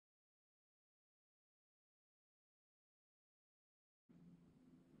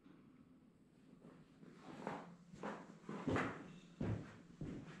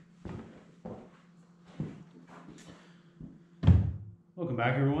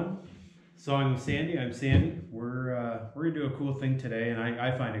back, everyone. So I'm Sandy. We're gonna do a cool thing today, and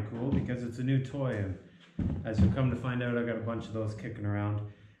I find it cool because it's a new toy, and as you'll come to find out, I got a bunch of those kicking around.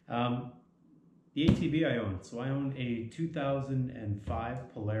 The ATV I own. So I own a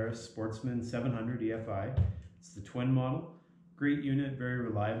 2005 Polaris Sportsman 700 EFI. It's the twin model. Great unit, very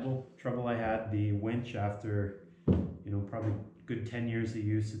reliable. Trouble I had, the winch after, probably good 10 years of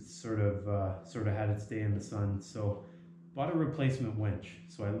use, it's sort of had its day in the sun. So bought a replacement winch.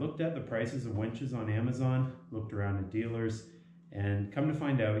 So I looked at the prices of winches on Amazon, looked around at dealers, and come to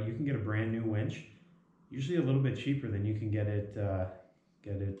find out, you can get a brand new winch, usually a little bit cheaper than you can get it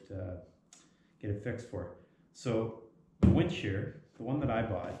fixed for. So the winch here, the one that I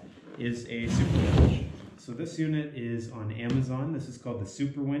bought, is a Superwinch. So this unit is on Amazon. This is called the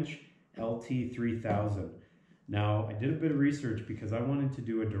Superwinch LT3000. Now, I did a bit of research because I wanted to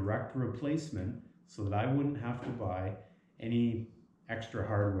do a direct replacement so that I wouldn't have to buy any extra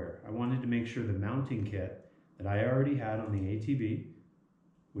hardware. I wanted to make sure the mounting kit that I already had on the ATV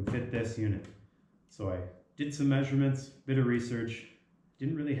would fit this unit. So I did some measurements, bit of research,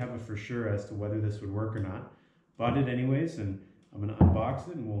 didn't really have a for sure as to whether this would work or not. Bought it anyways, and I'm gonna unbox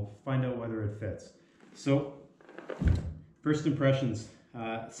it and we'll find out whether it fits. So, first impressions,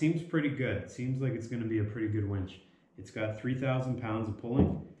 seems pretty good. Seems like it's gonna be a pretty good winch. It's got 3,000 pounds of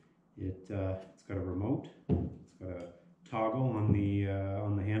pulling. It's got a remote. It's got a toggle on the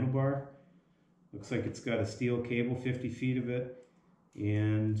handlebar. Looks like it's got a steel cable, 50 feet of it.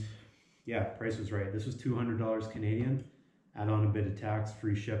 And yeah, price was right. This was $200 Canadian. Add on a bit of tax,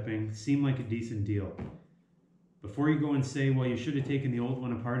 free shipping. Seemed like a decent deal. Before you go and say, well, you should have taken the old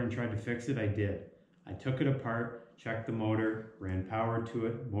one apart and tried to fix it, I did. I took it apart, checked the motor, ran power to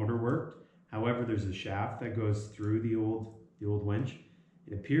it, motor worked. However, there's a shaft that goes through the old winch.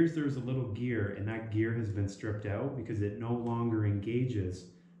 It appears there's a little gear, and that gear has been stripped out because it no longer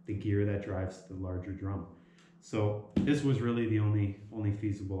engages the gear that drives the larger drum. So this was really the only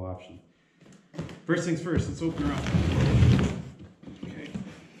feasible option. First things first, let's open her up. Okay.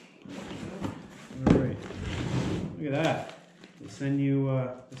 All right. Look at that. They'll send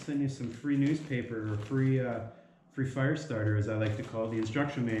you some free newspaper or free fire starter, as I like to call it, the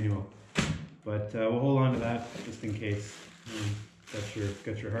instruction manual. But we'll hold on to that just in case.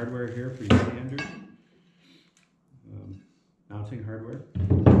 Got your hardware here, pretty standard. Mounting hardware.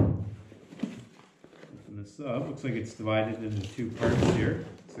 Open this up. Looks like it's divided into two parts here.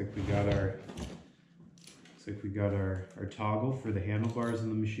 Looks like we got our toggle for the handlebars in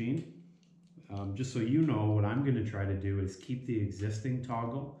the machine. Just so you know, what I'm going to try to do is keep the existing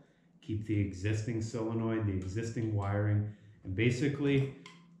toggle, keep the existing solenoid, the existing wiring, and basically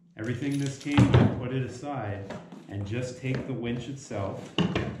everything this came with, put it aside, and just take the winch itself.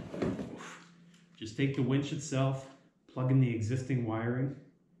 Just take the winch itself, plug in the existing wiring,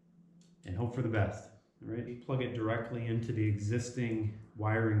 and hope for the best. All right, you plug it directly into the existing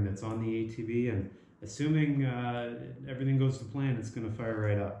wiring that's on the ATV, and assuming everything goes to plan, it's going to fire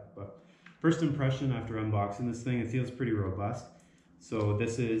right up. But first impression after unboxing this thing, it feels pretty robust. So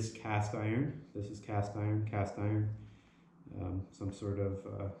this is cast iron. This is cast iron. Some sort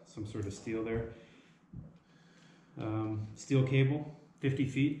of steel there. Steel cable, 50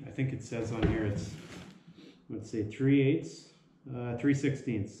 feet. I think it says on here it's, let's say 3/8,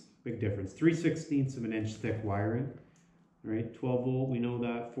 3/16. Big difference. 3/16 of an inch thick wiring. All right, 12 volt. We know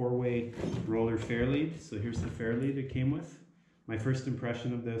that 4-way roller fair lead. So here's the fair lead it came with. My first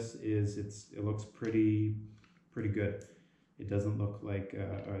impression of this is it looks pretty good. It doesn't look like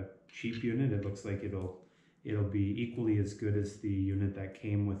a cheap unit. It looks like it'll be equally as good as the unit that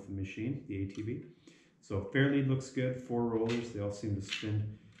came with the machine, the ATV. So fair lead looks good. 4 rollers. They all seem to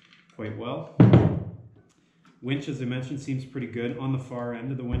spin quite well. Winch, as I mentioned, seems pretty good. On the far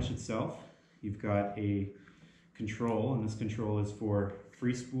end of the winch itself, you've got a control, and this control is for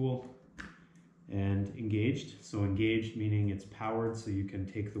free spool and engaged. So engaged meaning it's powered, so you can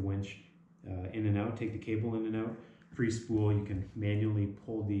take the winch in and out, take the cable in and out. Free spool, you can manually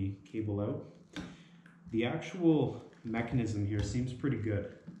pull the cable out. The actual mechanism here seems pretty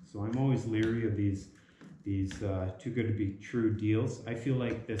good. So I'm always leery of these too good to be true deals. I feel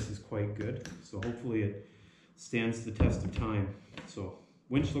like this is quite good. So hopefully it stands the test of time. So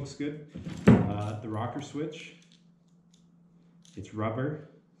winch looks good. The rocker switch, it's rubber.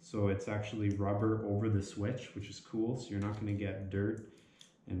 So it's actually rubber over the switch, which is cool. So you're not going to get dirt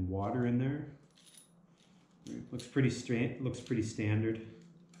and water in there. Looks pretty straight. Looks pretty standard.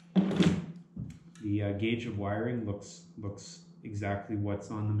 The gauge of wiring looks exactly what's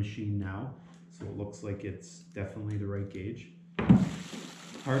on the machine now. So it looks like it's definitely the right gauge.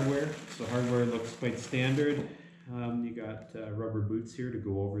 Hardware. So hardware looks quite standard. You got rubber boots here to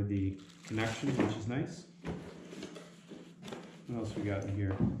go over the connections, which is nice. What else we got in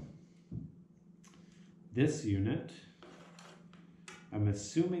here? This unit, I'm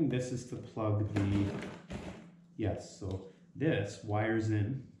assuming this is to plug the, yes, so this wires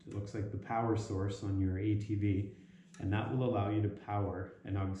in, it looks like the power source on your ATV, and that will allow you to power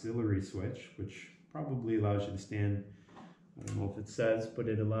an auxiliary switch, which probably allows you to stand, I don't know if it says, but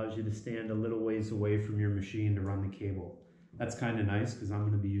it allows you to stand a little ways away from your machine to run the cable. That's kind of nice because I'm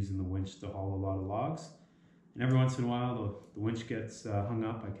going to be using the winch to haul a lot of logs. And every once in a while the winch gets hung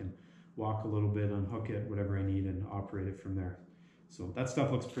up, I can walk a little bit, unhook it, whatever I need, and operate it from there. So that stuff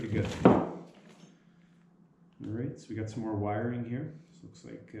looks pretty good. Alright, so we got some more wiring here. This looks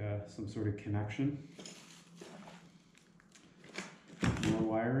like some sort of connection. More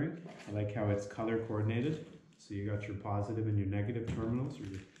wiring. I like how it's color coordinated. So you got your positive and your negative terminals, or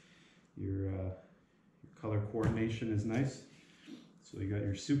your color coordination is nice. So you got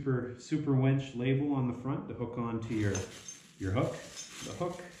your Superwinch label on the front to hook onto your hook. The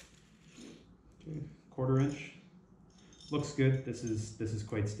hook, okay, 1/4 inch. Looks good. This is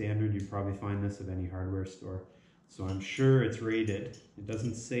quite standard. You probably find this at any hardware store. So I'm sure it's rated. It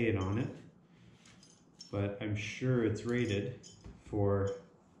doesn't say it on it, but I'm sure it's rated for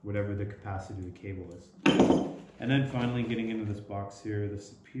whatever the capacity of the cable is. And then finally getting into this box here,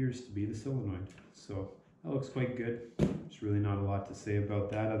 this appears to be the solenoid. So that looks quite good. There's really not a lot to say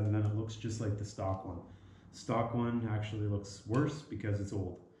about that other than it looks just like the stock one. Stock one actually looks worse because it's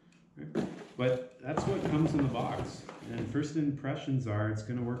old. Right? But that's what comes in the box. And first impressions are it's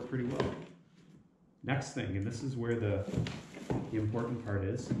going to work pretty well. Next thing, and this is where the important part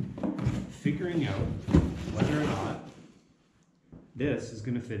is, figuring out whether or not this is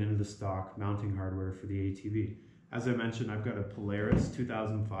going to fit into the stock mounting hardware for the ATV. As I mentioned, I've got a Polaris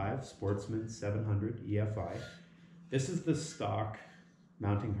 2005 Sportsman 700 EFI. This is the stock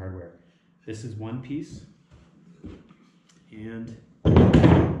mounting hardware. This is one piece, and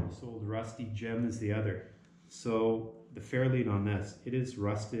this old rusty gem is the other. So the fairlead on this, it is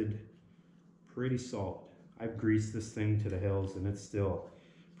rusted pretty solid. I've greased this thing to the hills and it's still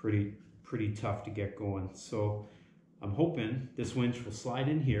pretty tough to get going. So I'm hoping this winch will slide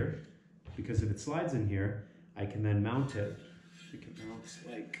in here, because if it slides in here, I can then mount it. It can mount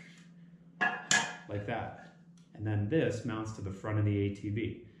like that. And then this mounts to the front of the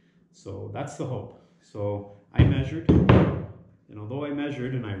ATV. So that's the hope. So I measured, and although I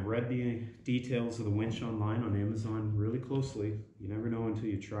measured and I read the details of the winch online on Amazon really closely, you never know until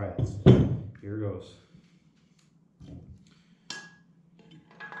you try it. So here goes.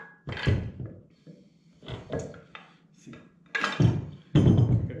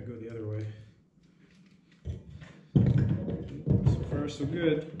 So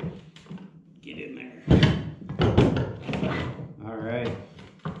good. Get in there. All right,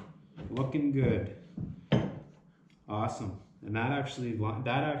 looking good. Awesome. And that actually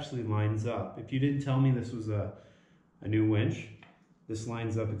lines up. If you didn't tell me this was a new winch, this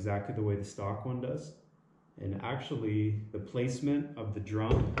lines up exactly the way the stock one does. And actually, the placement of the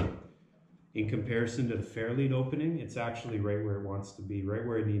drum in comparison to the fairlead opening, it's actually right where it wants to be, right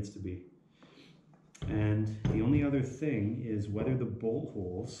where it needs to be. And the only other thing is whether the bolt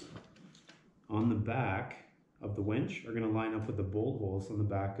holes on the back of the winch are going to line up with the bolt holes on the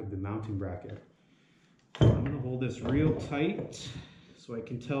back of the mounting bracket. I'm going to hold this real tight so I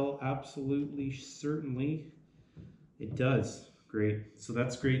can tell absolutely certainly it does. Great. So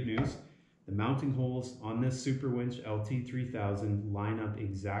that's great news. The mounting holes on this Superwinch LT3000 line up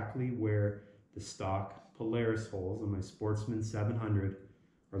exactly where the stock Polaris holes on my Sportsman 700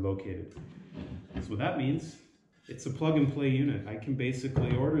 are located. So what that means, it's a plug and play unit. I can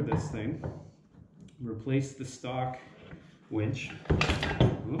basically order this thing, replace the stock winch.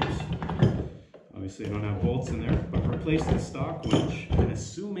 Oops. Obviously I don't have bolts in there, but replace the stock winch, and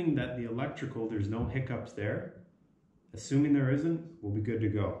assuming that the electrical, there's no hiccups there, assuming there isn't, we'll be good to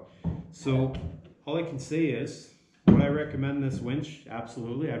go. So all I can say is, would I recommend this winch?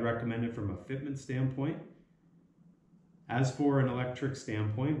 Absolutely. I'd recommend it from a fitment standpoint. As for an electric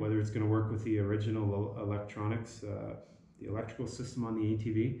standpoint, whether it's going to work with the original electronics, the electrical system on the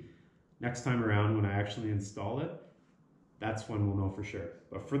ATV, next time around when I actually install it, that's when we'll know for sure.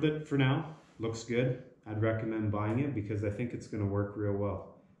 But for now, looks good. I'd recommend buying it because I think it's going to work real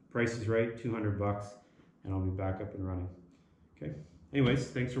well. Price is right, 200 bucks, and I'll be back up and running. Okay.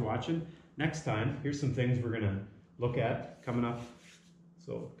 Anyways, thanks for watching. Next time, here's some things we're going to look at coming up.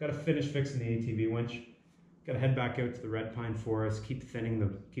 So, got to finish fixing the ATV winch. Got to head back out to the red pine forest, keep thinning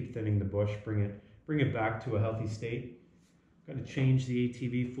the bush, bring it back to a healthy state. Got to change the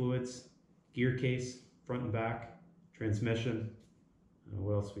ATV fluids, gear case, front and back. transmission.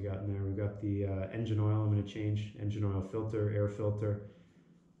 What else we got in there? We've got the engine oil. I'm going to change engine oil filter, air filter.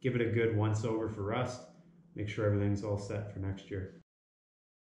 Give it a good once over for rust. Make sure everything's all set for next year.